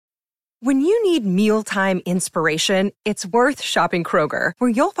When you need mealtime inspiration, it's worth shopping Kroger, where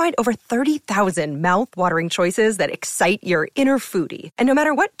you'll find over 30,000 mouth-watering choices that excite your inner foodie. And no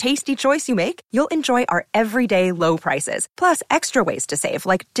matter what tasty choice you make, you'll enjoy our everyday low prices, plus extra ways to save,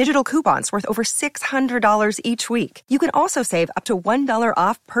 like digital coupons worth over $600 each week. You can also save up to $1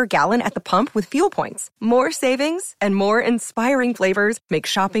 off per gallon at the pump with fuel points. More savings and more inspiring flavors make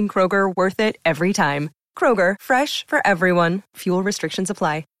shopping Kroger worth it every time. Kroger, fresh for everyone. Fuel restrictions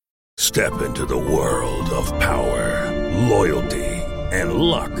apply. Step into the world of power, loyalty, and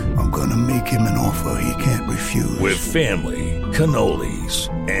luck. I'm gonna make him an offer he can't refuse. With family, cannolis,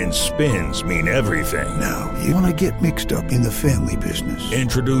 and spins mean everything. Now, you wanna get mixed up in the family business.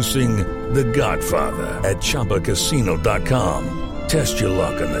 Introducing The Godfather at ChumbaCasino.com. Test your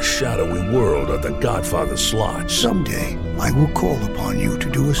luck in the shadowy world of The Godfather slot. Someday, I will call upon you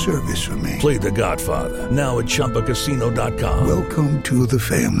to do a service for me. Play The Godfather, now at ChumbaCasino.com. Welcome to the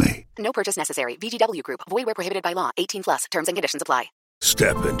family. No purchase necessary. VGW Group. Void where prohibited by law. 18 plus. Terms and conditions apply.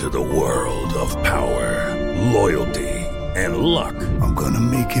 Step into the world of power, loyalty, and luck. I'm gonna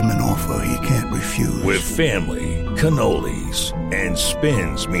make him an offer he can't refuse. With family, cannolis, and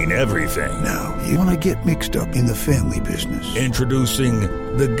spins mean everything. Now, you wanna get mixed up in the family business. Introducing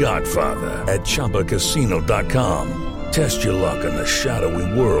The Godfather at ChumbaCasino.com. Test your luck in the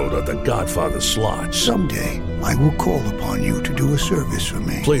shadowy world of The Godfather slot. Someday, I will call upon you to do a service for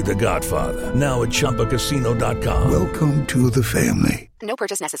me. Play The Godfather, now at ChumbaCasino.com. Welcome to the family. No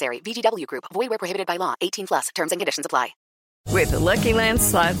purchase necessary. VGW Group. Void where prohibited by law. 18 plus. Terms and conditions apply. With the Lucky Land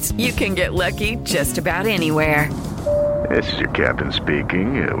Slots, you can get lucky just about anywhere. This is your captain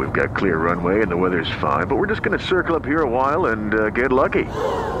speaking. We've got clear runway and the weather's fine, but we're just going to circle up here a while and get lucky.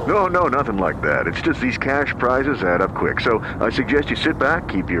 No, nothing like that. It's just these cash prizes add up quick. So I suggest you sit back,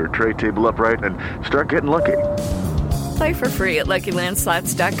 keep your tray table upright, and start getting lucky. Play for free at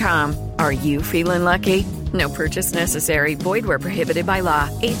LuckyLandSlots.com. Are you feeling lucky? No purchase necessary. Void where prohibited by law.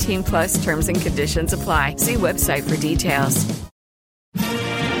 18 plus terms and conditions apply. See website for details.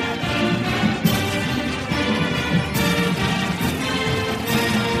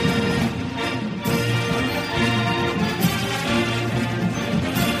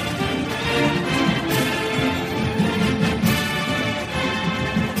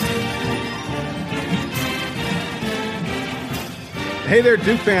 Hey there,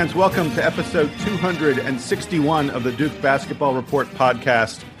 Duke fans. Welcome to episode 261 of the Duke Basketball Report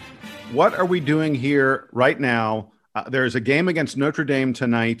podcast. What are we doing here right now? There's a game against Notre Dame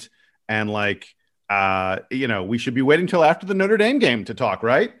tonight, and we should be waiting till after the Notre Dame game to talk,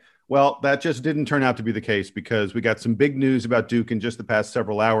 right? Well, that just didn't turn out to be the case because we got some big news about Duke in just the past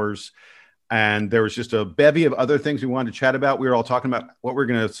several hours, and there was just a bevy of other things we wanted to chat about. We were all talking about what we're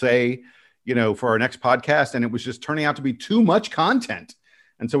going to say for our next podcast. And it was just turning out to be too much content.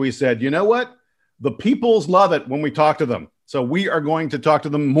 And so we said, you know what? The peoples love it when we talk to them. So we are going to talk to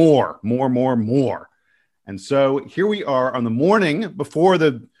them more. And so here we are on the morning before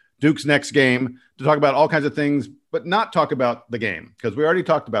the Duke's next game to talk about all kinds of things, but not talk about the game because we already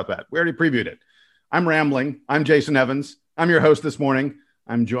talked about that. We already previewed it. I'm rambling. I'm Jason Evans. I'm your host this morning.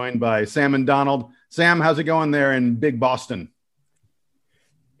 I'm joined by Sam and Donald. Sam, how's it going there in Big Boston?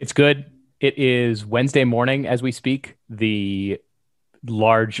 It's good. It is Wednesday morning as we speak. The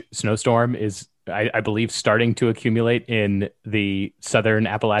large snowstorm is, I believe, starting to accumulate in the southern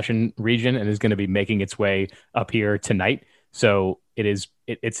Appalachian region and is going to be making its way up here tonight. So it's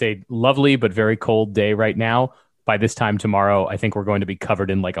a lovely but very cold day right now. By this time tomorrow, I think we're going to be covered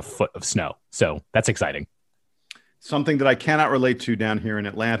in like a foot of snow. So that's exciting. Something that I cannot relate to down here in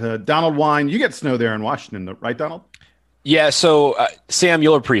Atlanta. Donald Wine, you get snow there in Washington, right, Donald? Yeah, so Sam,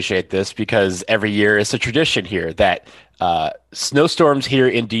 you'll appreciate this because every year it's a tradition here that snowstorms here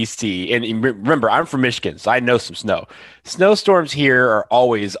in DC, and remember, I'm from Michigan, so I know some snow. Snowstorms here are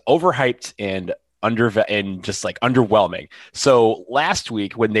always overhyped and just like underwhelming. So last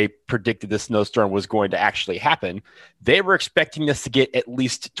week when they predicted the snowstorm was going to actually happen, they were expecting us to get at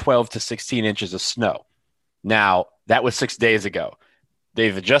least 12 to 16 inches of snow. Now, that was 6 days ago.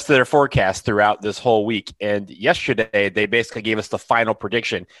 They've adjusted their forecast throughout this whole week. And yesterday, they basically gave us the final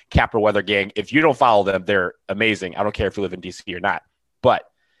prediction. Capital Weather Gang, if you don't follow them, they're amazing. I don't care if you live in DC or not. But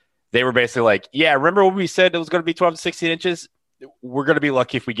they were basically like, yeah, remember when we said it was going to be 12 to 16 inches? We're going to be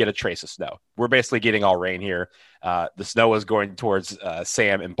lucky if we get a trace of snow. We're basically getting all rain here. The snow is going towards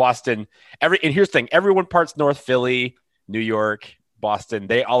Sam in Boston. And here's the thing. Everyone parts North Philly, New York, Boston,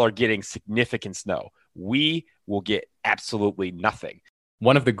 they all are getting significant snow. We will get absolutely nothing.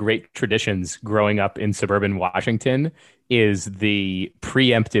 One of the great traditions growing up in suburban Washington is the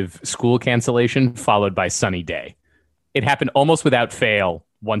preemptive school cancellation followed by sunny day. It happened almost without fail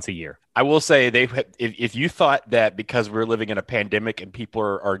once a year. I will say if you thought that because we're living in a pandemic and people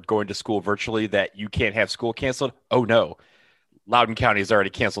are going to school virtually that you can't have school canceled, oh no. Loudoun County has already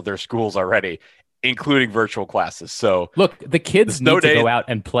canceled their schools already, including virtual classes. So look, the kids need to go out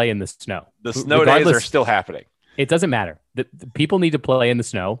and play in the snow. The snow days are still happening. It doesn't matter. The people need to play in the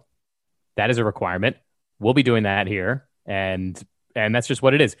snow. That is a requirement. We'll be doing that here, and that's just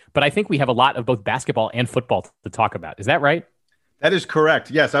what it is. But I think we have a lot of both basketball and football to talk about. Is that right? That is correct.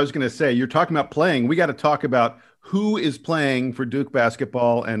 Yes, I was going to say, you're talking about playing. We got to talk about who is playing for Duke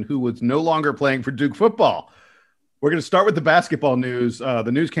basketball and who was no longer playing for Duke football. We're going to start with the basketball news.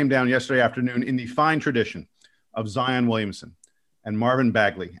 The news came down yesterday afternoon in the fine tradition of Zion Williamson and Marvin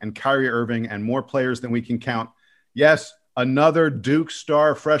Bagley and Kyrie Irving and more players than we can count. Yes, another Duke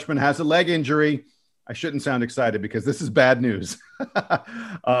star freshman has a leg injury. I shouldn't sound excited because this is bad news.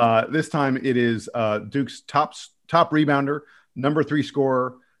 This time it is Duke's top rebounder, number 3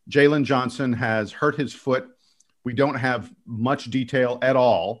 scorer, Jalen Johnson, has hurt his foot. We don't have much detail at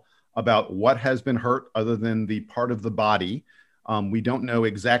all about what has been hurt other than the part of the body. We don't know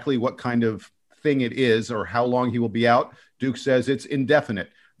exactly what kind of thing it is or how long he will be out. Duke says it's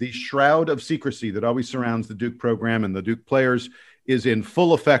indefinite. The shroud of secrecy that always surrounds the Duke program and the Duke players is in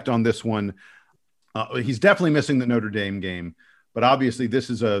full effect on this one. He's definitely missing the Notre Dame game, but obviously this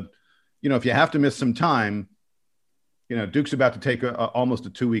is if you have to miss some time, Duke's about to take almost a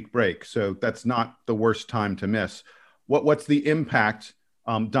 2-week break. So that's not the worst time to miss. What's the impact?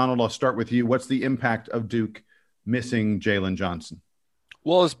 Donald, I'll start with you. What's the impact of Duke missing Jalen Johnson?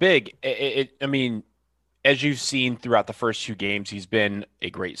 Well, it's big. I mean, as you've seen throughout the first 2 games, he's been a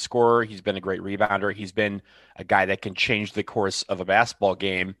great scorer. He's been a great rebounder. He's been a guy that can change the course of a basketball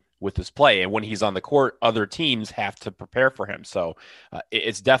game with his play. And when he's on the court, other teams have to prepare for him. So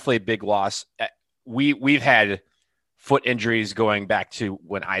it's definitely a big loss. We've had foot injuries going back to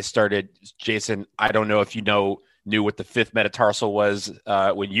when I started. Jason, I don't know if you knew what the 5th metatarsal was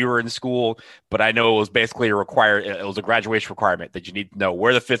when you were in school, but I know it was basically it was a graduation requirement that you need to know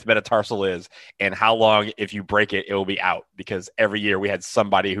where the 5th metatarsal is and how long, if you break it, it will be out, because every year we had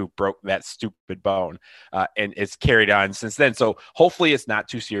somebody who broke that stupid bone, and it's carried on since then. So hopefully it's not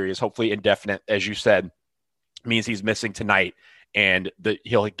too serious. Hopefully indefinite, as you said, means he's missing tonight and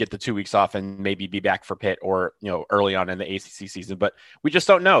he'll get the 2 weeks off and maybe be back for Pitt or, early on in the ACC season, but we just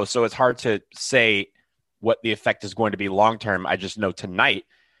don't know. So it's hard to say what the effect is going to be long-term. I just know tonight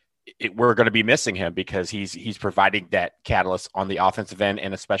we're going to be missing him because he's providing that catalyst on the offensive end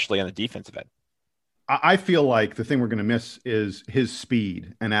and especially on the defensive end. I feel like the thing we're going to miss is his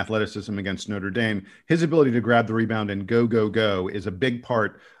speed and athleticism against Notre Dame. His ability to grab the rebound and go is a big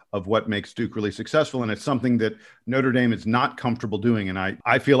part of what makes Duke really successful. And it's something that Notre Dame is not comfortable doing. And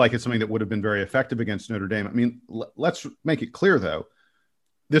I feel like it's something that would have been very effective against Notre Dame. I mean, let's make it clear though.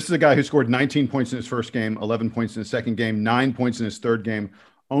 This is a guy who scored 19 points in his first game, 11 points in his second game, 9 points in his third game,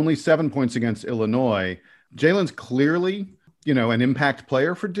 only 7 points against Illinois. Jalen's clearly, an impact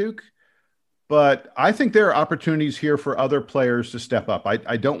player for Duke, but I think there are opportunities here for other players to step up.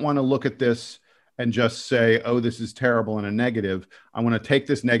 I don't want to look at this and just say, oh, this is terrible and a negative. I want to take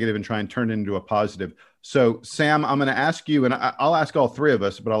this negative and try and turn it into a positive. So, Sam, I'm going to ask you, and I'll ask all 3 of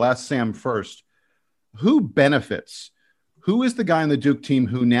us, but I'll ask Sam first. Who benefits? Who is the guy on the Duke team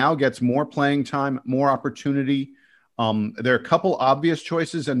who now gets more playing time, more opportunity? There are a couple obvious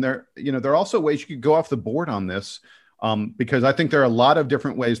choices, and there are also ways you could go off the board on this, because I think there are a lot of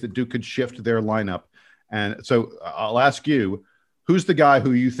different ways that Duke could shift their lineup. And so I'll ask you, who's the guy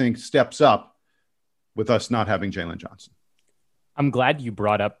who you think steps up with us not having Jalen Johnson? I'm glad you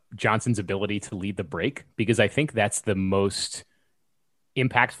brought up Johnson's ability to lead the break, because I think that's the most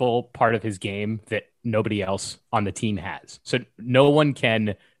impactful part of his game that nobody else on the team has. So no one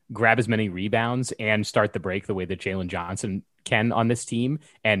can grab as many rebounds and start the break the way that Jalen Johnson can on this team,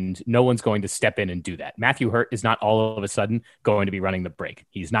 and no one's going to step in and do that. Matthew Hurt is not all of a sudden going to be running the break.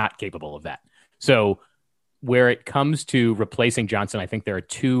 He's not capable of that. So where it comes to replacing Johnson, I think there are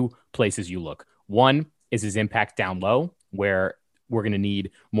 2 places you look. One is his impact down low, where we're going to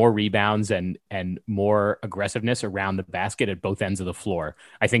need more rebounds and more aggressiveness around the basket at both ends of the floor.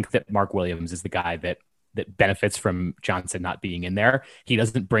 I think that Mark Williams is the guy that benefits from Johnson not being in there. He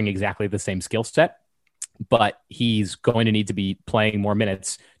doesn't bring exactly the same skill set, but he's going to need to be playing more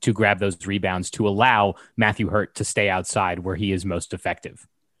minutes to grab those rebounds to allow Matthew Hurt to stay outside where he is most effective.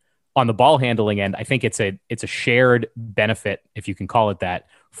 On the ball handling end, I think it's a shared benefit, if you can call it that,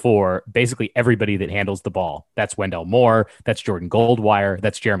 for basically everybody that handles the ball. That's Wendell Moore, that's Jordan Goldwire,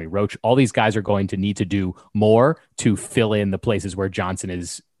 that's Jeremy Roach. All these guys are going to need to do more to fill in the places where Johnson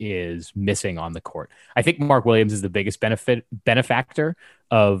is missing on the court. I think Mark Williams is the biggest benefactor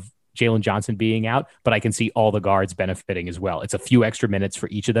of Jalen Johnson being out, but I can see all the guards benefiting as well. It's a few extra minutes for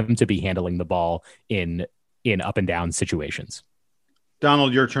each of them to be handling the ball in up and down situations.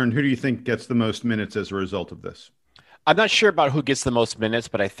 Donald, your turn. Who do you think gets the most minutes as a result of this? I'm not sure about who gets the most minutes,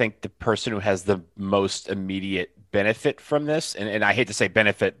 but I think the person who has the most immediate benefit from this, and I hate to say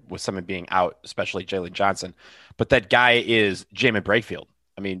benefit with someone being out, especially Jalen Johnson, but that guy is Jamin Brakefield.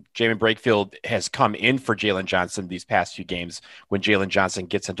 I mean, Jamin Brakefield has come in for Jalen Johnson these past few games. When Jalen Johnson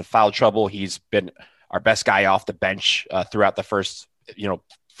gets into foul trouble, he's been our best guy off the bench throughout the first,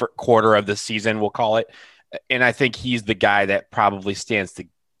 quarter of the season, we'll call it. And I think he's the guy that probably stands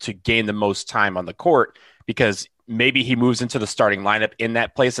to gain the most time on the court, because maybe he moves into the starting lineup in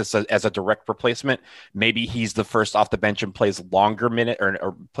that place as a direct replacement. Maybe he's the first off the bench and plays longer minute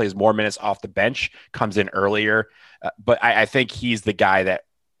or plays more minutes off the bench, comes in earlier. But I think he's the guy that,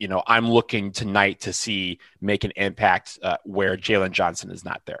 I'm looking tonight to see make an impact where Jalen Johnson is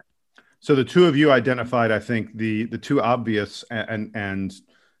not there. So the two of you identified, I think, the two obvious and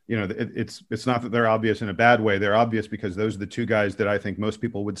it's not that they're obvious in a bad way. They're obvious because those are the two guys that I think most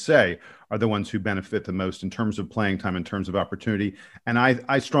people would say are the ones who benefit the most in terms of playing time, in terms of opportunity. And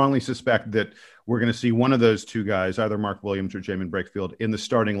I strongly suspect that we're going to see one of those two guys, either Mark Williams or Jamin Brakefield, in the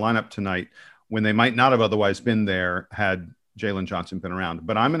starting lineup tonight when they might not have otherwise been there had Jalen Johnson been around.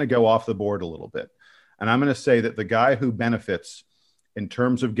 But I'm going to go off the board a little bit. And I'm going to say that the guy who benefits in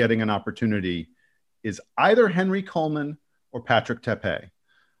terms of getting an opportunity is either Henry Coleman or Patrick Tepe.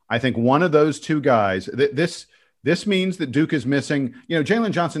 I think one of those two guys, this means that Duke is missing,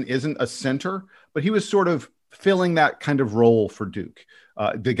 Jalen Johnson isn't a center, but he was sort of filling that kind of role for Duke.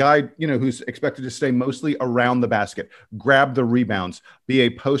 The guy, who's expected to stay mostly around the basket, grab the rebounds, be a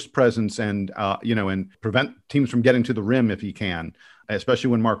post presence and prevent teams from getting to the rim if he can, especially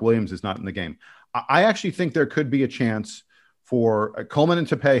when Mark Williams is not in the game. I actually think there could be a chance for Coleman and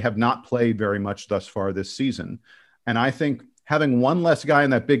Tepe have not played very much thus far this season. And I think having one less guy in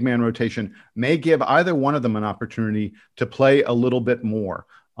that big man rotation may give either one of them an opportunity to play a little bit more.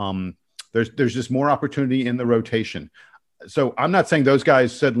 There's just more opportunity in the rotation. So I'm not saying those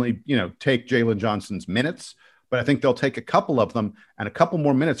guys suddenly, take Jalen Johnson's minutes, but I think they'll take a couple of them, and a couple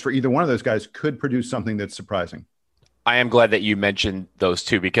more minutes for either one of those guys could produce something that's surprising. I am glad that you mentioned those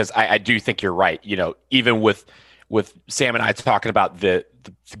two, because I do think you're right. Even with Sam and I talking about the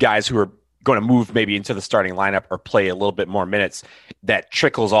guys who are going to move maybe into the starting lineup or play a little bit more minutes, that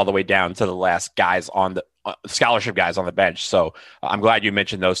trickles all the way down to the last guys on the scholarship guys on the bench. So I'm glad you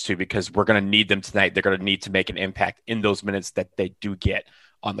mentioned those two, because we're going to need them tonight. They're going to need to make an impact in those minutes that they do get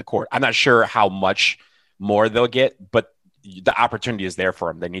on the court. I'm not sure how much more they'll get, but the opportunity is there for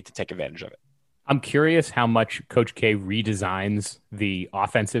them. They need to take advantage of it. I'm curious how much Coach K redesigns the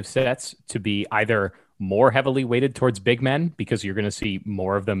offensive sets to be either more heavily weighted towards big men, because you're going to see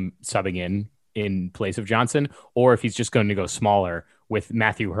more of them subbing in place of Johnson, or if he's just going to go smaller with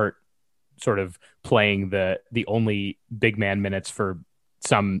Matthew Hurt sort of playing the only big man minutes for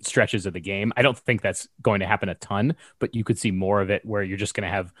some stretches of the game. I don't think that's going to happen a ton, but you could see more of it where you're just going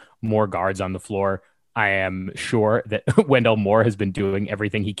to have more guards on the floor. I am sure that Wendell Moore has been doing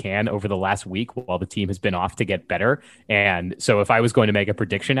everything he can over the last week while the team has been off to get better. And so if I was going to make a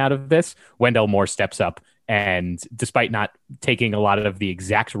prediction out of this, Wendell Moore steps up and, despite not taking a lot of the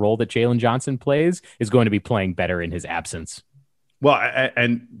exact role that Jalen Johnson plays, is going to be playing better in his absence. Well,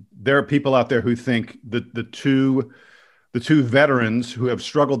 and there are people out there who think that the two veterans who have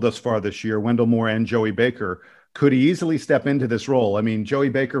struggled thus far this year, Wendell Moore and Joey Baker, could easily step into this role. I mean, Joey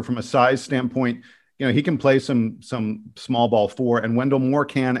Baker, from a size standpoint, he can play some small ball four, and Wendell Moore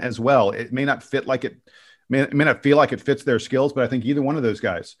can as well. It may not fit like it may not feel like it fits their skills, but I think either one of those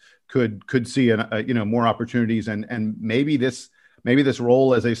guys could see more opportunities, and maybe this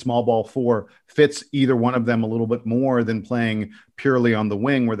role as a small ball four fits either one of them a little bit more than playing purely on the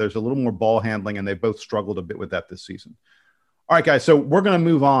wing, where there's a little more ball handling, and they both struggled a bit with that this season. All right, guys, so we're going to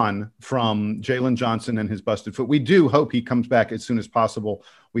move on from Jalen Johnson and his busted foot. We do hope he comes back as soon as possible.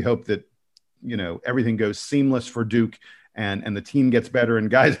 We hope that everything goes seamless for Duke and the team gets better and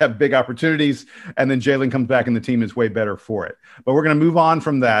guys have big opportunities, and then Jalen comes back and the team is way better for it. But we're going to move on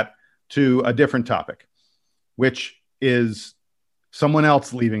from that to a different topic, which is someone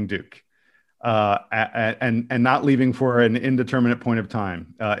else leaving Duke and not leaving for an indeterminate point of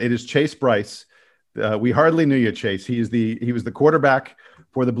time. It is Chase Brice. We hardly knew you, Chase. He was the quarterback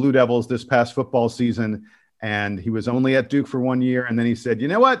for the Blue Devils this past football season, and he was only at Duke for 1 year. And then he said, you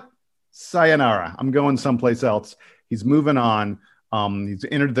know what? Sayonara. I'm going someplace else. He's moving on. He's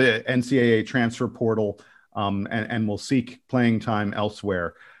entered the NCAA transfer portal and will seek playing time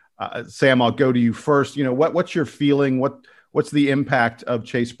elsewhere. Sam, I'll go to you first. What's your feeling? what's the impact of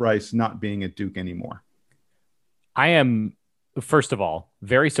Chase Brice not being at Duke anymore? I am, first of all,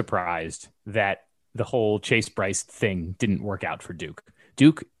 very surprised that the whole Chase Brice thing didn't work out for Duke.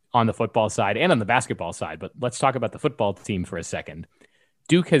 Duke on the football side and on the basketball side, but let's talk about the football team for a second.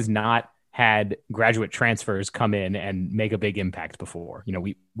 Duke has not had graduate transfers come in and make a big impact before. You know,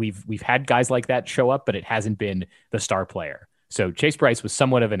 we've had guys like that show up, but it hasn't been the star player. So Chase Brice was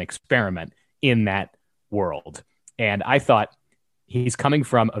somewhat of an experiment in that world. And I thought he's coming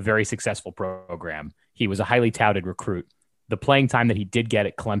from a very successful program. He was a highly touted recruit. The playing time that he did get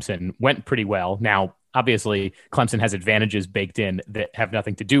at Clemson went pretty well. Now, obviously, Clemson has advantages baked in that have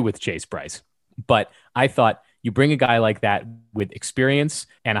nothing to do with Chase Brice. But I thought you bring a guy like that with experience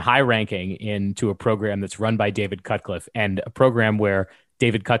and a high ranking into a program that's run by David Cutcliffe, and a program where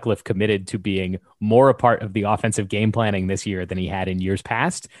David Cutcliffe committed to being more a part of the offensive game planning this year than he had in years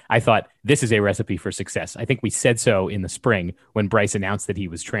past. I thought this is a recipe for success. I think we said so in the spring when Brice announced that he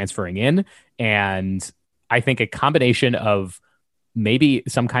was transferring in. And I think a combination of maybe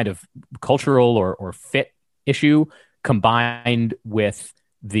some kind of cultural or fit issue combined with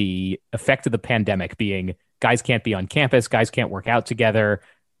the effect of the pandemic being guys can't be on campus, guys can't work out together,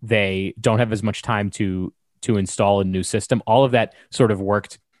 they don't have as much time to install a new system. All of that sort of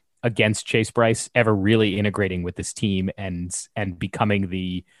worked against Chase Brice ever really integrating with this team and becoming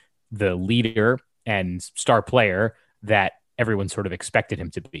the leader and star player that everyone sort of expected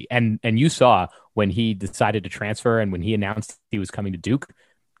him to be. And you saw when he decided to transfer and when he announced he was coming to Duke,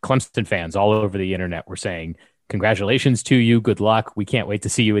 Clemson fans all over the internet were saying, congratulations to you. Good luck. We can't wait to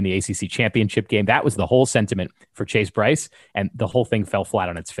see you in the ACC championship game. That was the whole sentiment for Chase Brice, and the whole thing fell flat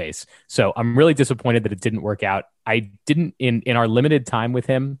on its face. So I'm really disappointed that it didn't work out. I didn't, in our limited time with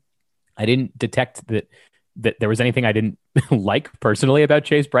him, I didn't detect that there was anything I didn't like personally about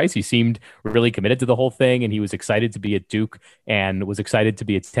Chase Brice. He seemed really committed to the whole thing, and he was excited to be at Duke and was excited to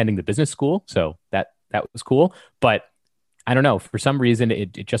be attending the business school. So that was cool. But I don't know, for some reason,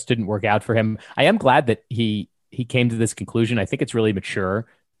 it just didn't work out for him. I am glad that he came to this conclusion. I think it's really mature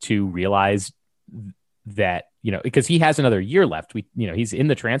to realize that, because he has another year left. He's in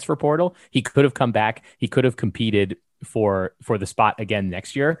the transfer portal. He could have come back. He could have competed for the spot again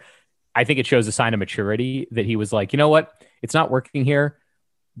next year. I think it shows a sign of maturity that he was like, you know what? It's not working here.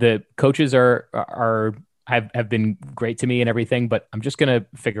 The coaches have been great to me and everything, but I'm just going to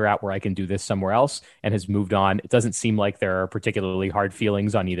figure out where I can do this somewhere else, and has moved on. It doesn't seem like there are particularly hard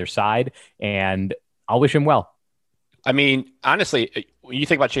feelings on either side, and I'll wish him well. I mean, honestly, when you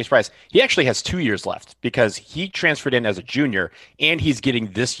think about Chase Brice, he actually has 2 years left because he transferred in as a junior and he's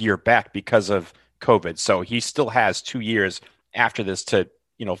getting this year back because of COVID. So he still has 2 years after this to,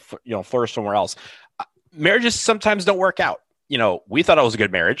 flourish somewhere else. Marriages sometimes don't work out. We thought it was a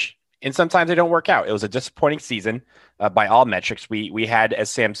good marriage, and sometimes they don't work out. It was a disappointing season by all metrics. We had,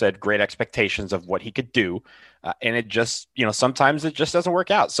 as Sam said, great expectations of what he could do. And it just, sometimes it just doesn't work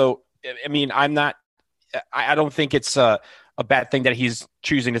out. So, I mean, I don't think it's a bad thing that he's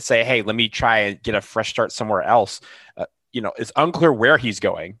choosing to say, hey, let me try and get a fresh start somewhere else. It's unclear where he's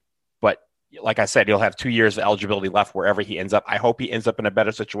going, but like I said, he'll have 2 years of eligibility left wherever he ends up. I hope he ends up in a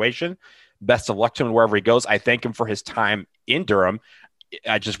better situation. Best of luck to him wherever he goes. I thank him for his time in Durham.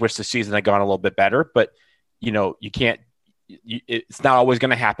 I just wish the season had gone a little bit better, but it's not always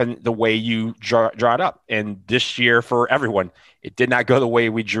going to happen the way you draw it up. And this year for everyone, it did not go the way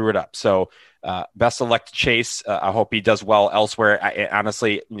we drew it up. So best of luck to Chase. I hope he does well elsewhere. I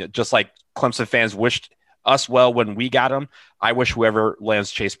honestly, just like Clemson fans wished us well when we got him, I wish whoever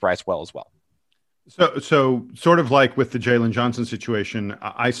lands Chase Brice well as well. So sort of like with the Jalen Johnson situation,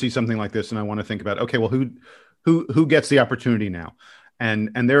 I see something like this and I want to think about, okay, well, who gets the opportunity now?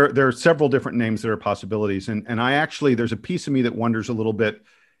 And there are several different names that are possibilities. And I actually, there's a piece of me that wonders a little bit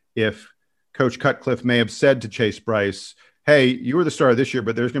if Coach Cutcliffe may have said to Chase Brice, hey, you were the star this year,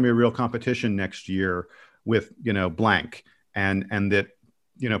 but there's going to be a real competition next year with, blank. And that,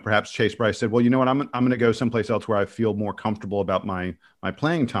 perhaps Chase Brice said, well, you know what, I'm going to go someplace else where I feel more comfortable about my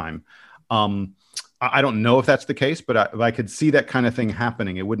playing time. I don't know if that's the case, but I could see that kind of thing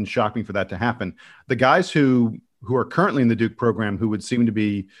happening. It wouldn't shock me for that to happen. The guys who are currently in the Duke program who would seem to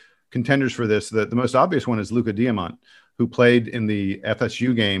be contenders for this, the most obvious one is Luka Diamant, who played in the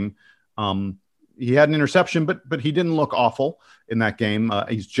FSU game. He had an interception, but he didn't look awful in that game.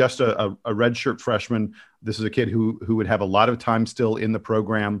 He's just a redshirt freshman. This is a kid who would have a lot of time still in the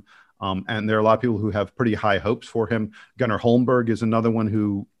program. And there are a lot of people who have pretty high hopes for him. Gunnar Holmberg is another one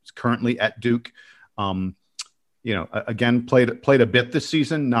who is currently at Duke. Again, played a bit this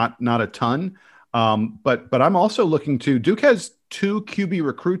season, not a ton. But I'm also looking to Duke has 2 QB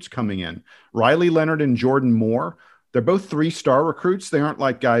recruits coming in, Riley Leonard and Jordan Moore, They're both 3-star recruits. They aren't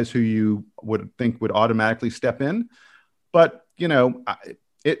like guys who you would think would automatically step in. But,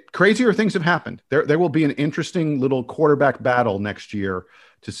 crazier things have happened. There will be an interesting little quarterback battle next year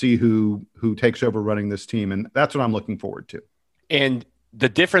to see who takes over running this team. And that's what I'm looking forward to. And the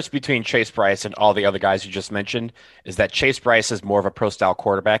difference between Chase Brice and all the other guys you just mentioned is that Chase Brice is more of a pro-style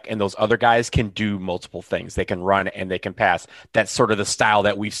quarterback, and those other guys can do multiple things. They can run and they can pass. That's sort of the style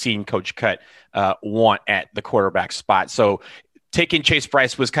that we've seen Coach Cut want at the quarterback spot. So taking Chase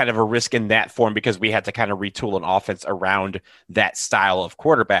Brice was kind of a risk in that form because we had to kind of retool an offense around that style of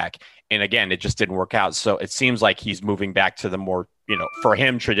quarterback. And again, it just didn't work out. So it seems like he's moving back to the more, for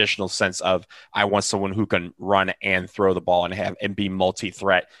him, traditional sense of I want someone who can run and throw the ball and be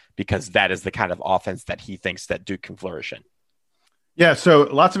multi-threat, because that is the kind of offense that he thinks that Duke can flourish in. Yeah, so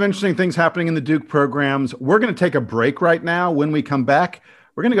lots of interesting things happening in the Duke programs. We're going to take a break right now. When we come back,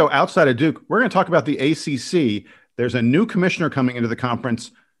 we're going to go outside of Duke. We're going to talk about the ACC. There's a new commissioner coming into the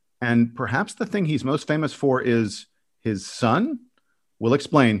conference, and perhaps the thing he's most famous for is his son. We'll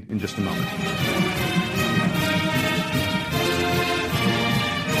explain in just a moment.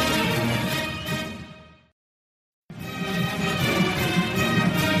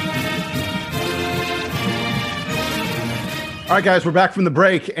 All right, guys, we're back from the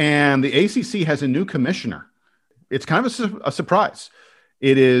break, and the ACC has a new commissioner. It's kind of a surprise.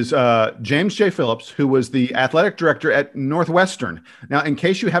 It is James J. Phillips, who was the athletic director at Northwestern. Now, in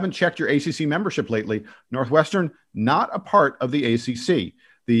case you haven't checked your ACC membership lately, Northwestern, not a part of the ACC.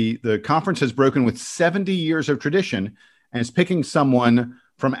 The conference has broken with 70 years of tradition and is picking someone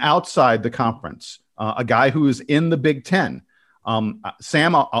from outside the conference, a guy who is in the Big Ten.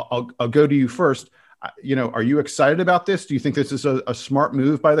 Sam, I'll go to you first. Are you excited about this? Do you think this is a smart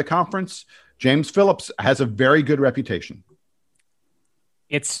move by the conference? James Phillips has a very good reputation.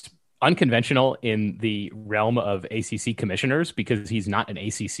 It's unconventional in the realm of ACC commissioners because he's not an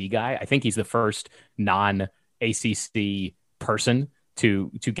ACC guy. I think he's the first non-ACC person to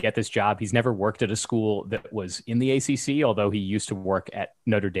get this job. He's never worked at a school that was in the ACC, although he used to work at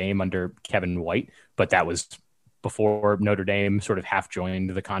Notre Dame under Kevin White, but that was before Notre Dame sort of half joined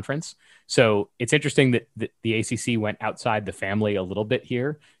the conference. So it's interesting that the ACC went outside the family a little bit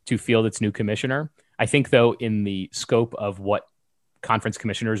here to field its new commissioner. I think, though, in the scope of what conference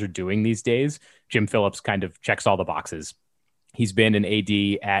commissioners are doing these days, Jim Phillips kind of checks all the boxes. He's been an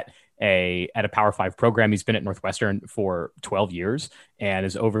AD at a Power 5 program. He's been at Northwestern for 12 years and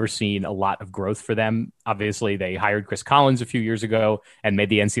has overseen a lot of growth for them. Obviously, they hired Chris Collins a few years ago and made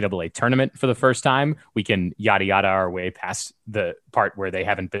the NCAA tournament for the first time. We can yada yada our way past the part where they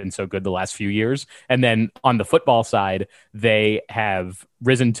haven't been so good the last few years. And then on the football side, they have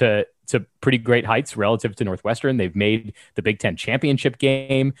risen to pretty great heights relative to Northwestern. They've made the Big Ten championship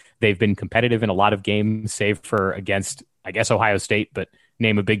game. They've been competitive in a lot of games, save for against, I guess, Ohio State, but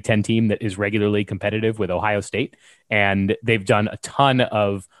name a Big Ten team that is regularly competitive with Ohio State. And they've done a ton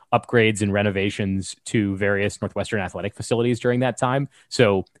of upgrades and renovations to various Northwestern athletic facilities during that time.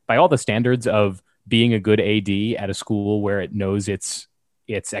 So by all the standards of being a good AD at a school where it knows its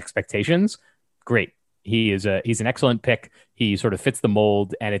expectations, great. He's an excellent pick. He sort of fits the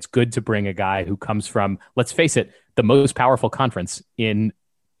mold, and it's good to bring a guy who comes from, let's face it, the most powerful conference in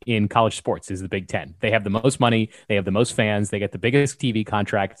college sports is the Big Ten. They have the most money. They have the most fans. They get the biggest TV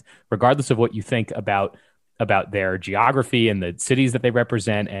contract, regardless of what you think about their geography and the cities that they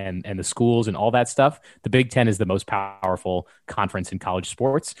represent and the schools and all that stuff. The Big Ten is the most powerful conference in college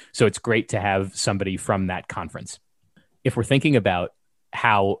sports. So it's great to have somebody from that conference. If we're thinking about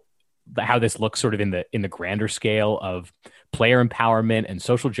how this looks sort of in the grander scale of player empowerment and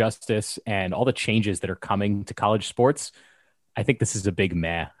social justice and all the changes that are coming to college sports, I think this is a big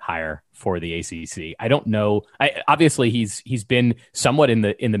meh hire for the ACC. I don't know. Obviously he's been somewhat in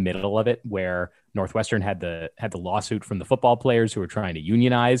the middle of it, where Northwestern had the lawsuit from the football players who were trying to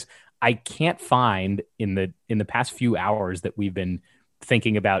unionize. I can't find in the past few hours that we've been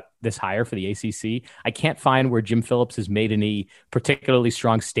thinking about this hire for the ACC, I can't find where Jim Phillips has made any particularly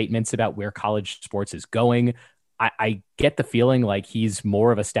strong statements about where college sports is going. I get the feeling like he's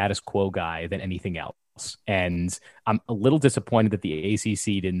more of a status quo guy than anything else. And I'm a little disappointed that the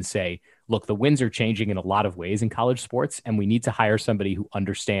ACC didn't say, look, the winds are changing in a lot of ways in college sports, and we need to hire somebody who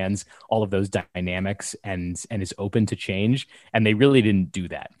understands all of those dynamics and is open to change. And they really didn't do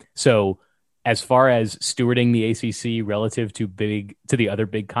that. So as far as stewarding the ACC relative to the other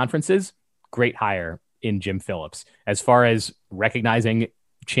big conferences, great hire in Jim Phillips. As far as recognizing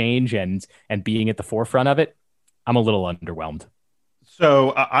change and being at the forefront of it, I'm a little underwhelmed. So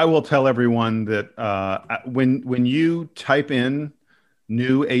I will tell everyone that when you type in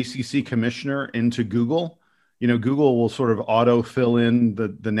new ACC commissioner into Google, Google will sort of auto fill in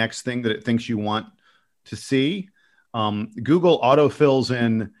the next thing that it thinks you want to see. Google auto fills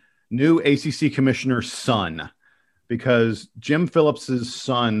in new ACC commissioner's son, because Jim Phillips's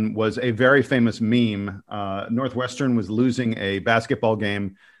son was a very famous meme. Northwestern was losing a basketball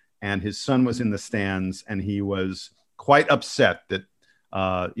game, and his son was in the stands, and he was quite upset that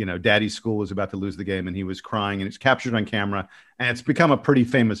Daddy's school was about to lose the game, and he was crying, and it's captured on camera, and it's become a pretty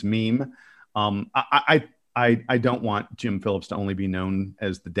famous meme. I don't want Jim Phillips to only be known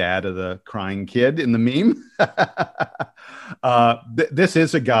as the dad of the crying kid in the meme. This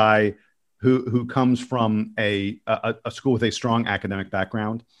is a guy who comes from a school with a strong academic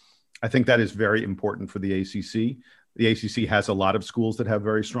background. I think that is very important for the ACC. The ACC has a lot of schools that have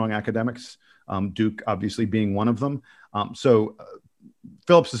very strong academics, Duke obviously being one of them. So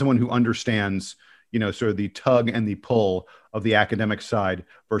Phillips is someone who understands, sort of the tug and the pull of the academic side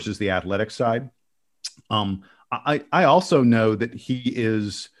versus the athletic side. I also know that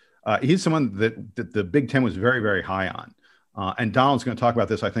he's someone that the Big Ten was very, very high on. And Donald's going to talk about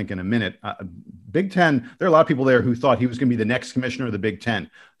this, I think, in a minute. Big Ten, there are a lot of people there who thought he was going to be the next commissioner of the Big Ten.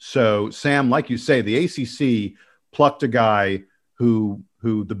 So, Sam, like you say, the ACC plucked a guy who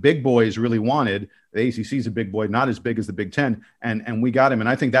the big boys really wanted. The ACC is a big boy, not as big as the Big Ten, and we got him. And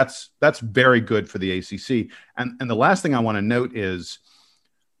I think that's very good for the ACC. And the last thing I want to note is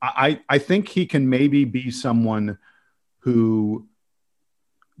I think he can maybe be someone who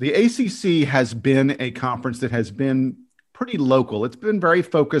the ACC has been a conference that has been pretty local. It's been very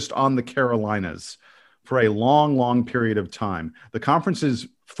focused on the Carolinas for a long, long period of time. The conference's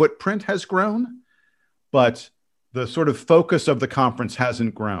footprint has grown, but the sort of focus of the conference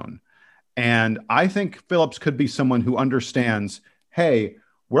hasn't grown. And I think Phillips could be someone who understands, hey,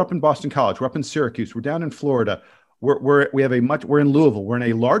 we're up in Boston College, we're up in Syracuse, we're down in Florida, we're in Louisville, we're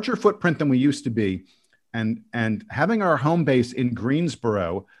in a larger footprint than we used to be. And having our home base in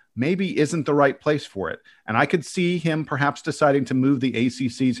Greensboro maybe isn't the right place for it. And I could see him perhaps deciding to move the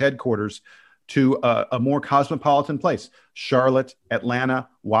ACC's headquarters to a more cosmopolitan place. Charlotte, Atlanta,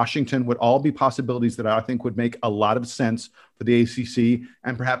 Washington would all be possibilities that I think would make a lot of sense for the ACC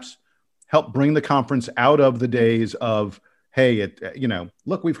and perhaps help bring the conference out of the days of, hey,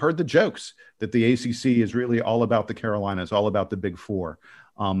 look, we've heard the jokes that the ACC is really all about the Carolinas, all about the Big Four.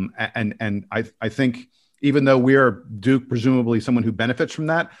 And I think even though we're Duke, presumably someone who benefits from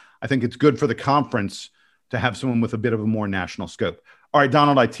that, I think it's good for the conference to have someone with a bit of a more national scope. All right,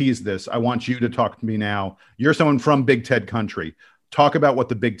 Donald, I teased this. I want you to talk to me now. You're someone from Big Ten country. Talk about what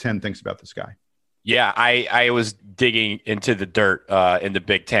the Big Ten thinks about this guy. Yeah, I was digging into the dirt in the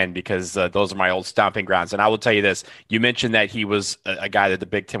Big Ten because those are my old stomping grounds. And I will tell you this. You mentioned that he was a guy that the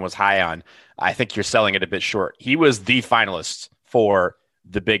Big Ten was high on. I think you're selling it a bit short. He was the finalist for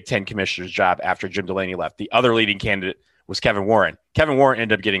the Big Ten commissioner's job after Jim Delaney left. The other leading candidate was Kevin Warren. Kevin Warren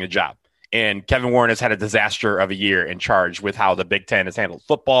ended up getting the job. And Kevin Warren has had a disaster of a year in charge with how the Big Ten has handled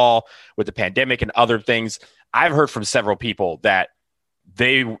football, with the pandemic and other things. I've heard from several people that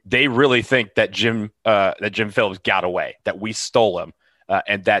they really think that Jim Phillips got away, that we stole him,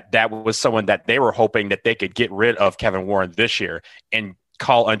 and that was someone that they were hoping that they could get rid of Kevin Warren this year and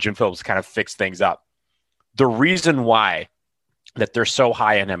call on Jim Phillips to kind of fix things up. The reason why that they're so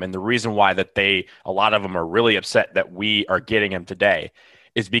high on him and the reason why that a lot of them are really upset that we are getting him today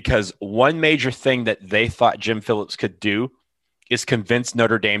is because one major thing that they thought Jim Phillips could do is convince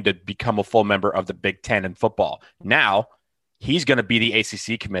Notre Dame to become a full member of the Big Ten in football. Now he's going to be the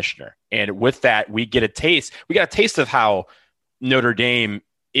ACC commissioner. And with that, we got a taste of how Notre Dame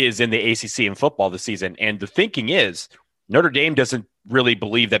is in the ACC in football this season. And the thinking is Notre Dame doesn't really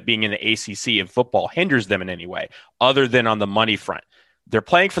believe that being in the ACC in football hinders them in any way other than on the money front. They're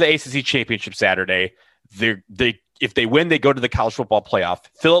playing for the ACC championship Saturday. If they win, they go to the college football playoff.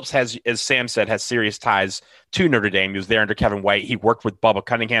 Phillips has, as Sam said, has serious ties to Notre Dame. He was there under Kevin White. He worked with Bubba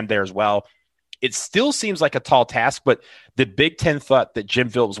Cunningham there as well. It still seems like a tall task, but the Big Ten thought that Jim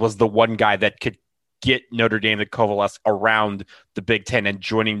Phillips was the one guy that could get Notre Dame to coalesce around the Big Ten and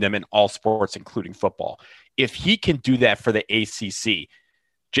joining them in all sports, including football. If he can do that for the ACC,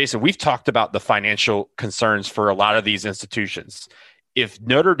 Jason, we've talked about the financial concerns for a lot of these institutions. If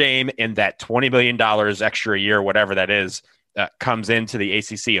Notre Dame and that $20 million extra a year, whatever that is, comes into the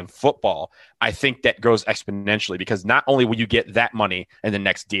ACC in football, I think that grows exponentially because not only will you get that money in the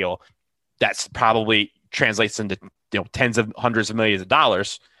next deal, that's probably translates into tens of hundreds of millions of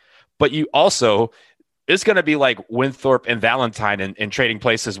dollars, but you also it's going to be like Winthrop and Valentine and trading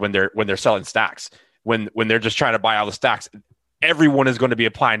places when they're selling stocks. When they're just trying to buy all the stocks, everyone is going to be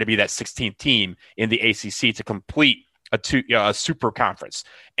applying to be that 16th team in the ACC to complete a super conference,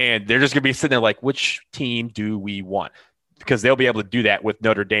 and they're just going to be sitting there like, which team do we want? Because they'll be able to do that with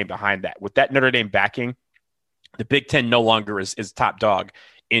Notre Dame behind that. With that Notre Dame backing, the Big Ten no longer is top dog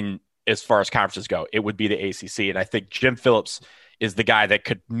in as far as conferences go. It would be the ACC, and I think Jim Phillips is the guy that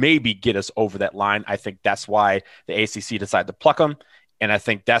could maybe get us over that line. I think that's why the ACC decided to pluck him, and I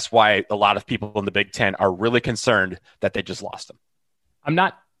think that's why a lot of people in the Big Ten are really concerned that they just lost him. I'm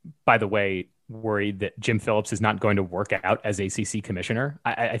not, by the way, worried that Jim Phillips is not going to work out as ACC commissioner.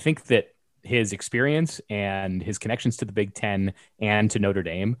 I think that his experience and his connections to the Big Ten and to Notre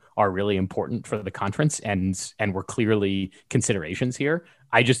Dame are really important for the conference, and were clearly considerations here.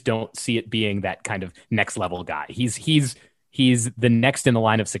 I just don't see it being that kind of next level guy. He's the next in the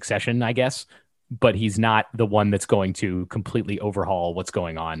line of succession, I guess, but he's not the one that's going to completely overhaul what's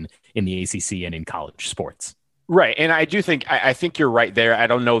going on in the ACC and in college sports. Right. And I do think, I think you're right there. I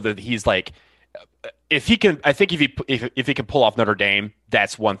don't know that he's like, if he can, I think if he can pull off Notre Dame,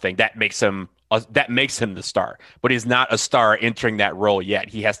 that's one thing that makes him the star, but he's not a star entering that role yet.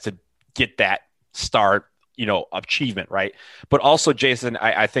 He has to get that star, achievement. Right. But also, Jason,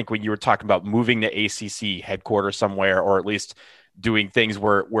 I think when you were talking about moving the ACC headquarters somewhere, or at least doing things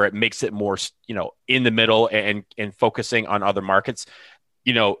where it makes it more, in the middle and focusing on other markets,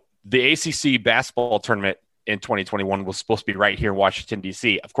 the ACC basketball tournament in 2021 was supposed to be right here in Washington,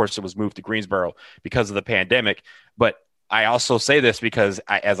 D.C. Of course, it was moved to Greensboro because of the pandemic. But I also say this because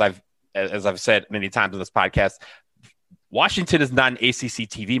as I've said many times on this podcast, Washington is not an ACC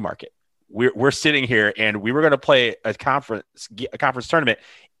TV market. We're sitting here and we were going to play a conference tournament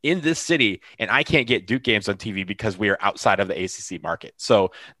in this city, and I can't get Duke games on TV because we are outside of the ACC market.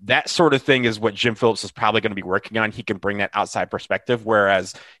 So that sort of thing is what Jim Phillips is probably going to be working on. He can bring that outside perspective.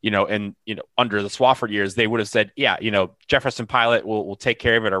 Whereas, under the Swafford years, they would have said, yeah, Jefferson Pilot will take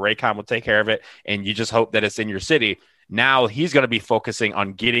care of it, or Raycom will take care of it. And you just hope that it's in your city. Now he's going to be focusing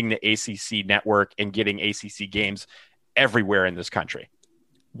on getting the ACC network and getting ACC games everywhere in this country.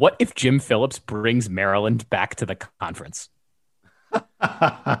 What if Jim Phillips brings Maryland back to the conference?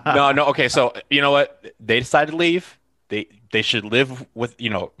 No. Okay. So you know what? They decided to leave. They should live with,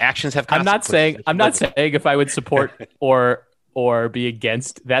 actions have consequences. I'm not saying if I would support or be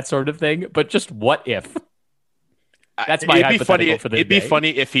against that sort of thing, but just what if? That's my hypothetical for the day. It'd be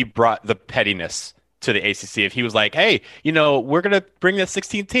funny if he brought the pettiness to the ACC. If he was like, hey, we're going to bring the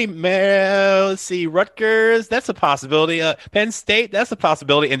 16th team. Let's see, Rutgers, that's a possibility. Penn State, that's a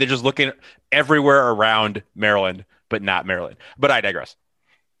possibility. And they're just looking everywhere around Maryland, but not Maryland. But I digress.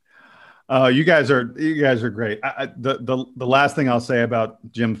 You guys are great. The last thing I'll say about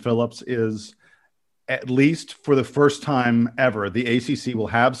Jim Phillips is, at least for the first time ever, the ACC will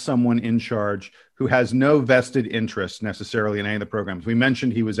have someone in charge who has no vested interest necessarily in any of the programs. We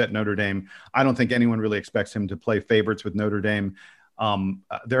mentioned he was at Notre Dame. I don't think anyone really expects him to play favorites with Notre Dame.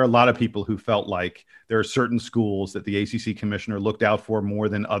 There are a lot of people who felt like there are certain schools that the ACC commissioner looked out for more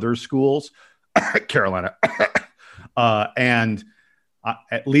than other schools. Carolina. And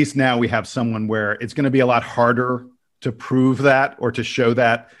at least now we have someone where it's going to be a lot harder to prove that or to show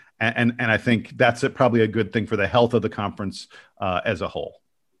that. And I think that's probably a good thing for the health of the conference as a whole.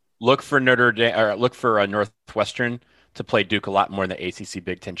 Look for Notre Dame, or look for Northwestern to play Duke a lot more in the ACC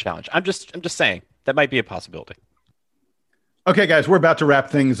Big Ten Challenge. I'm just saying that might be a possibility. Okay, guys, we're about to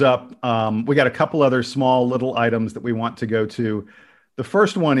wrap things up. We got a couple other small little items that we want to go to. The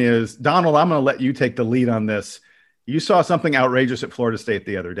first one is, Donald, I'm going to let you take the lead on this. You saw something outrageous at Florida State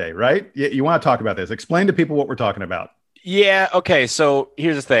the other day, right? You want to talk about this. Explain to people what we're talking about. Yeah, okay, so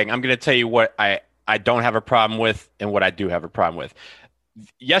here's the thing. I'm going to tell you what I don't have a problem with and what I do have a problem with.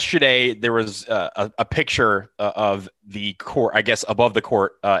 Yesterday, there was a picture of the court, I guess, above the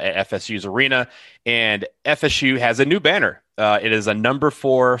court at FSU's arena, and FSU has a new banner. It is a number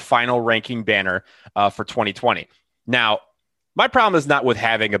 4 final ranking banner for 2020. Now, my problem is not with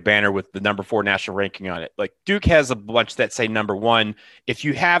having a banner with the number 4 national ranking on it. Like, Duke has a bunch that say number 1. If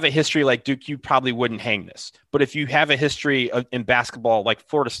you have a history like Duke, you probably wouldn't hang this. But if you have a history in basketball like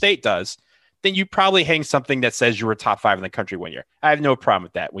Florida State does, then you probably hang something that says you were top 5 in the country one year. I have no problem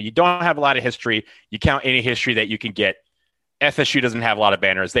with that. When you don't have a lot of history, you count any history that you can get. FSU doesn't have a lot of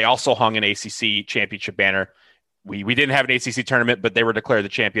banners. They also hung an ACC championship banner. We didn't have an ACC tournament, but they were declared the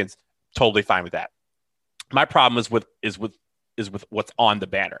champions. Totally fine with that. My problem is with what's on the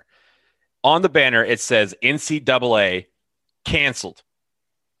banner. On the banner, it says NCAA canceled,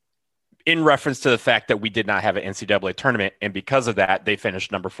 in reference to the fact that we did not have an NCAA tournament, and because of that, they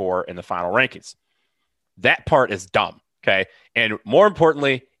finished number 4 in the final rankings. That part is dumb, okay? And more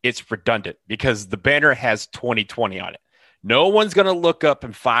importantly, it's redundant because the banner has 2020 on it. No one's going to look up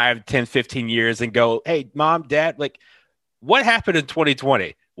in 5, 10, 15 years and go, hey, mom, dad, like, what happened in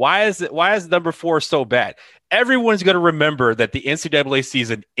 2020? Why is number 4 so bad? Everyone's going to remember that the NCAA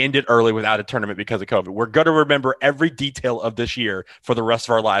season ended early without a tournament because of COVID. We're going to remember every detail of this year for the rest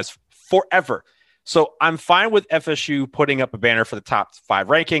of our lives forever. So I'm fine with FSU putting up a banner for the top 5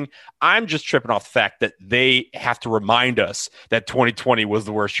 ranking. I'm just tripping off the fact that they have to remind us that 2020 was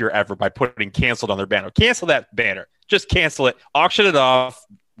the worst year ever by putting canceled on their banner. Cancel that banner. Just cancel it. Auction it off.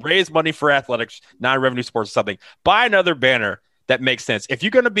 Raise money for athletics, non-revenue sports or something. Buy another banner that makes sense. If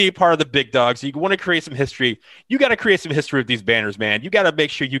you're going to be part of the big dogs, you want to create some history, you got to create some history with these banners, man. You got to make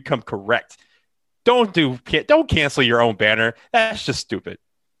sure you come correct. Don't cancel your own banner. That's just stupid.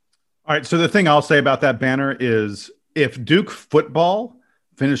 All right, so the thing I'll say about that banner is if Duke football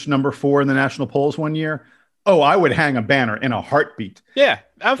finished number 4 in the national polls one year, I would hang a banner in a heartbeat. Yeah,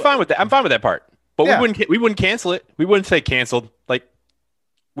 I'm fine with that. I'm fine with that part. But we wouldn't cancel it. We wouldn't say canceled. Like,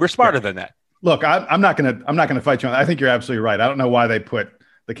 we're smarter than that. Look, I'm not gonna fight you on that. I think you're absolutely right. I don't know why they put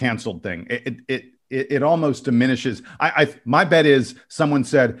the canceled thing. It almost diminishes. My bet is someone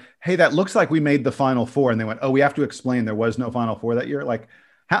said, "Hey, that looks like we made the Final Four," and they went, "Oh, we have to explain there was no Final Four that year." Like,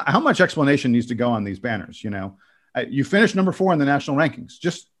 how much explanation needs to go on these banners? You finished number 4 in the national rankings.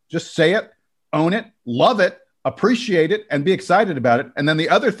 Just say it, own it, love it, appreciate it, and be excited about it. And then the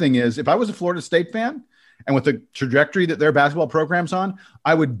other thing is, if I was a Florida State fan, and with the trajectory that their basketball program's on,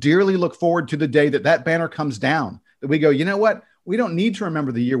 I would dearly look forward to the day that banner comes down, that we go, you know what? We don't need to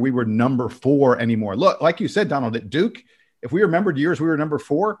remember the year we were number 4 anymore. Look, like you said, Donald, at Duke, if we remembered years we were number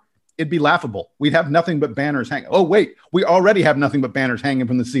 4, it'd be laughable. We'd have nothing but banners hanging. Oh, wait, we already have nothing but banners hanging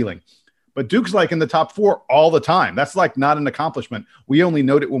from the ceiling. But Duke's like in the top 4 all the time. That's like not an accomplishment. We only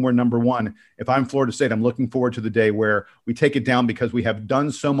note it when we're number 1. If I'm Florida State, I'm looking forward to the day where we take it down because we have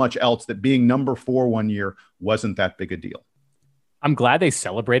done so much else that being number 4 one year wasn't that big a deal. I'm glad they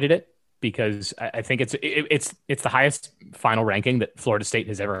celebrated it because I think it's the highest final ranking that Florida State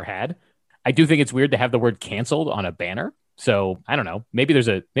has ever had. I do think it's weird to have the word canceled on a banner. So I don't know. Maybe there's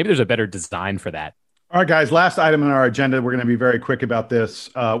a better design for that. All right, guys, last item on our agenda. We're going to be very quick about this.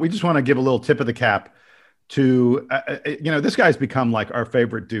 We just want to give a little tip of the cap to, this guy's become like our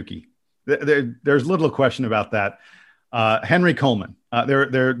favorite Dookie. There's little question about that. Henry Coleman.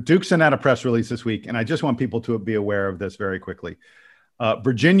 Duke sent out a press release this week, and I just want people to be aware of this very quickly.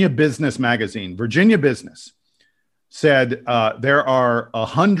 Virginia Business Magazine, Virginia Business, said there are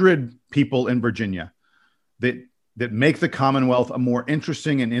 100 people in Virginia that make the Commonwealth a more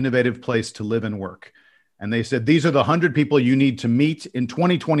interesting and innovative place to live and work. And they said, these are the 100 people you need to meet in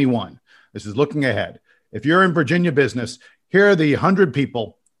 2021. This is looking ahead. If you're in Virginia business, here are the 100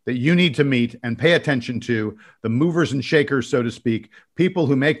 people that you need to meet and pay attention to, the movers and shakers, so to speak, people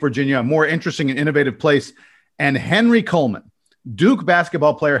who make Virginia a more interesting and innovative place. And Henry Coleman, Duke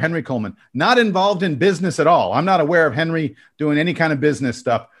basketball player Henry Coleman, not involved in business at all. I'm not aware of Henry doing any kind of business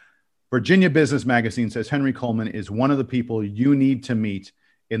stuff. Virginia Business Magazine says Henry Coleman is one of the people you need to meet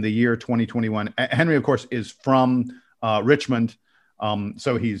in the year 2021. Henry, of course, is from Richmond,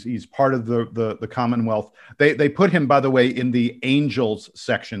 so he's part of the Commonwealth. They put him, by the way, in the Angels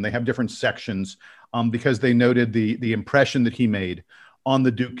section. They have different sections because they noted the impression that he made on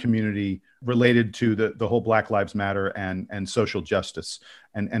the Duke community related to the whole Black Lives Matter and social justice,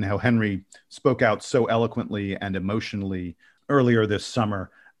 and how Henry spoke out so eloquently and emotionally earlier this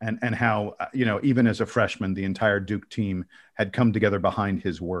summer. And how, even as a freshman, the entire Duke team had come together behind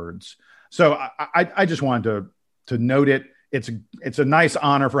his words. So I just wanted to note it. It's a nice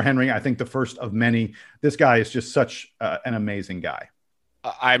honor for Henry. I think the first of many. This guy is just such an amazing guy.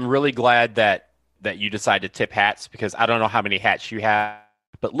 I'm really glad that you decided to tip hats because I don't know how many hats you have.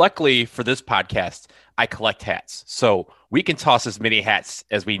 But luckily for this podcast, I collect hats. So we can toss as many hats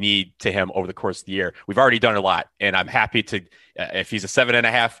as we need to him over the course of the year. We've already done a lot, and I'm happy to, if he's a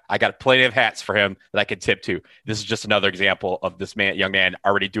 7.5, I got plenty of hats for him that I can tip to. This is just another example of this young man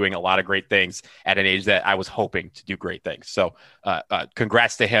already doing a lot of great things at an age that I was hoping to do great things. So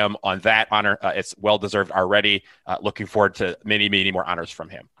congrats to him on that honor. It's well-deserved already. Looking forward to many, many more honors from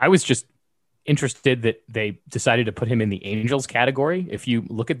him. I was just interested that they decided to put him in the Angels category. If you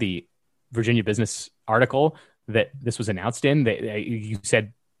look at the Virginia Business article that this was announced in, you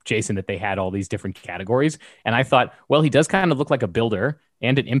said, Jason, that they had all these different categories. And I thought, well, he does kind of look like a builder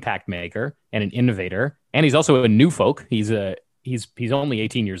and an impact maker and an innovator. And he's also a new folk. He's only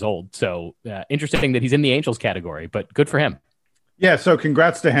 18 years old. So interesting that he's in the Angels category, but good for him. Yeah. So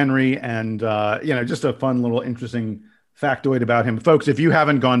congrats to Henry. And, just a fun little interesting factoid about him. Folks, if you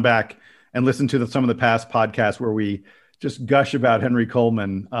haven't gone back and listened to some of the past podcasts where we just gush about Henry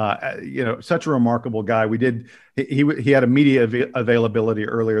Coleman, such a remarkable guy. He had a media availability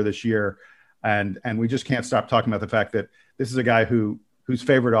earlier this year And we just can't stop talking about the fact that this is a guy whose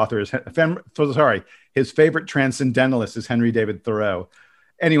favorite author is his favorite transcendentalist is Henry David Thoreau.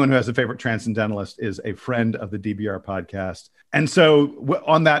 Anyone who has a favorite transcendentalist is a friend of the DBR podcast. And so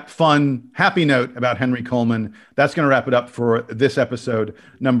on that fun, happy note about Henry Coleman, that's going to wrap it up for this episode,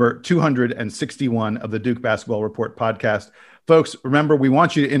 number 261 of the Duke Basketball Report podcast. Folks, remember, we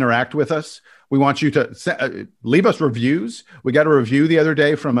want you to interact with us. We want you to leave us reviews. We got a review the other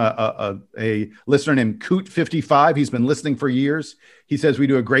day from a listener named Coot55. He's been listening for years. He says we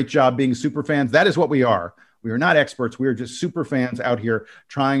do a great job being super fans. That is what we are. We are not experts. We are just super fans out here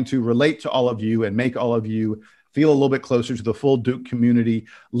trying to relate to all of you and make all of you feel a little bit closer to the full Duke community.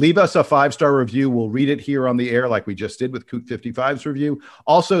 Leave us a 5-star review. We'll read it here on the air like we just did with Coot55's review.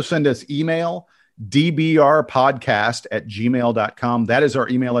 Also send us email, dbrpodcast@gmail.com. That is our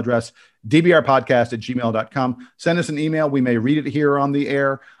email address, dbrpodcast@gmail.com. Send us an email. We may read it here on the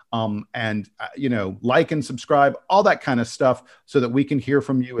air. Like and subscribe, all that kind of stuff so that we can hear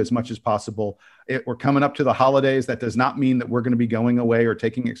from you as much as possible. We're coming up to the holidays. That does not mean that we're going to be going away or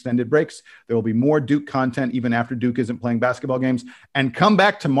taking extended breaks. There will be more Duke content even after Duke isn't playing basketball games. And come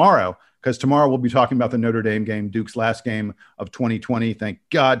back tomorrow, because tomorrow we'll be talking about the Notre Dame game, Duke's last game of 2020. Thank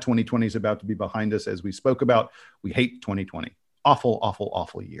God 2020 is about to be behind us, as we spoke about. We hate 2020. Awful, awful,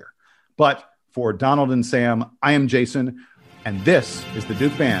 awful year. But for Donald and Sam, I am Jason. And this is the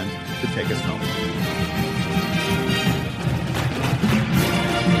Duke Band to take us home.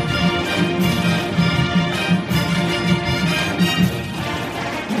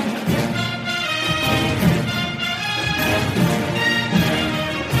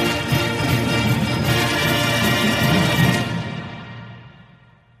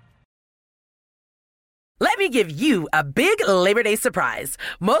 Let me give you a big Labor Day surprise.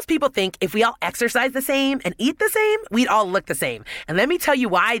 Most people think if we all exercise the same and eat the same, we'd all look the same. And let me tell you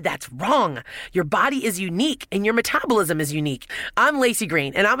why that's wrong. Your body is unique and your metabolism is unique. I'm Lacey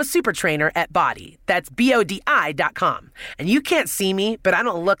Green and I'm a super trainer at Body. That's BODI.com. And you can't see me, but I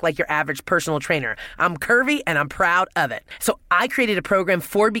don't look like your average personal trainer. I'm curvy and I'm proud of it. So I created a program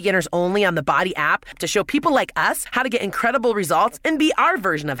for beginners only on the Body app to show people like us how to get incredible results and be our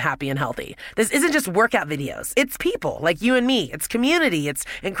version of happy and healthy. This isn't just workout videos. It's people like you and me. It's community. It's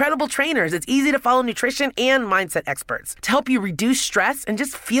incredible trainers. It's easy to follow nutrition and mindset experts to help you reduce stress and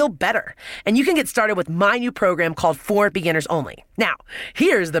just feel better. And you can get started with my new program called For Beginners Only. Now,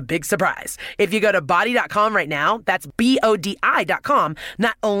 here's the big surprise. If you go to body.com right now, that's BODI.com,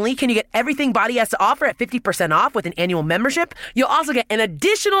 not only can you get everything Body has to offer at 50% off with an annual membership, you'll also get an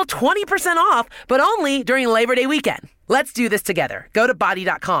additional 20% off, but only during Labor Day weekend. Let's do this together. Go to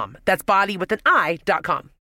body.com. That's body with an I.com.